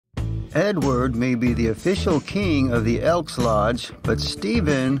Edward may be the official king of the Elks Lodge, but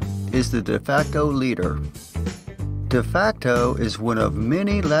Stephen is the de facto leader. De facto is one of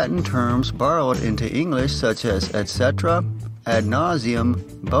many Latin terms borrowed into English such as etc., ad nauseum,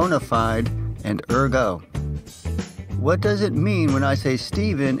 bona fide, and ergo. What does it mean when I say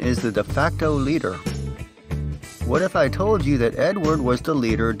Stephen is the de facto leader? What if I told you that Edward was the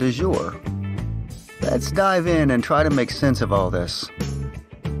leader du jour? Let's dive in and try to make sense of all this.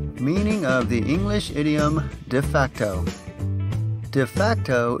 Meaning of the English idiom de facto. De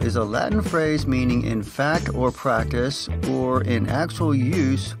facto is a Latin phrase meaning in fact or practice, or in actual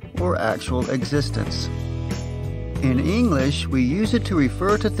use or actual existence. In English, we use it to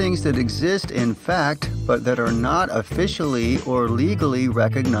refer to things that exist in fact, but that are not officially or legally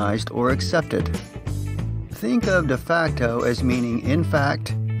recognized or accepted. Think of de facto as meaning in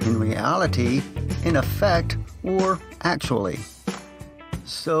fact, in reality, in effect, or actually.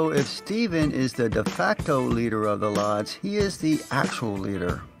 So if Stephen is the de facto leader of the lodge, he is the actual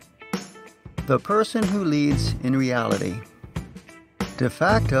leader. The person who leads in reality. De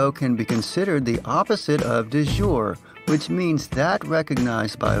facto can be considered the opposite of de jure, which means that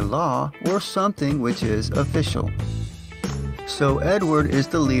recognized by law or something which is official. So Edward is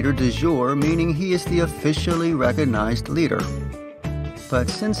the leader de jure, meaning he is the officially recognized leader. But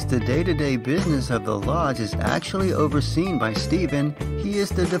since the day-to-day business of the lodge is actually overseen by Stephen, he is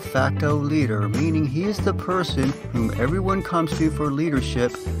the de facto leader, meaning he is the person whom everyone comes to for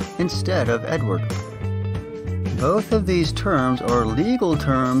leadership instead of Edward. Both of these terms are legal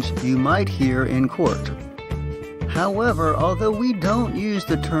terms you might hear in court. However, although we don't use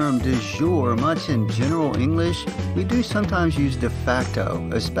the term de jure much in general English, we do sometimes use de facto,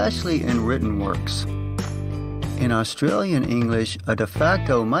 especially in written works. In Australian English, a de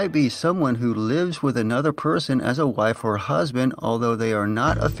facto might be someone who lives with another person as a wife or husband, although they are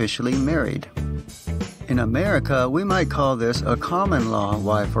not officially married. In America, we might call this a common law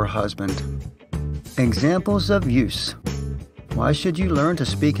wife or husband. Examples of use. Why should you learn to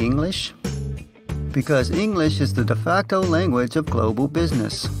speak English? Because English is the de facto language of global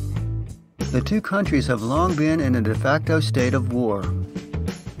business. The two countries have long been in a de facto state of war.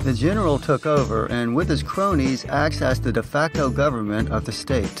 The general took over and with his cronies acts as the de facto government of the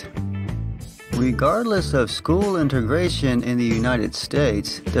state. Regardless of school integration in the United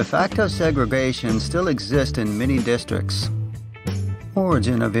States, de facto segregation still exists in many districts.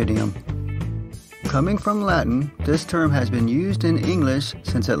 Origin of idiom. Coming from Latin, this term has been used in English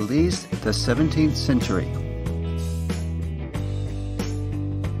since at least the 17th century.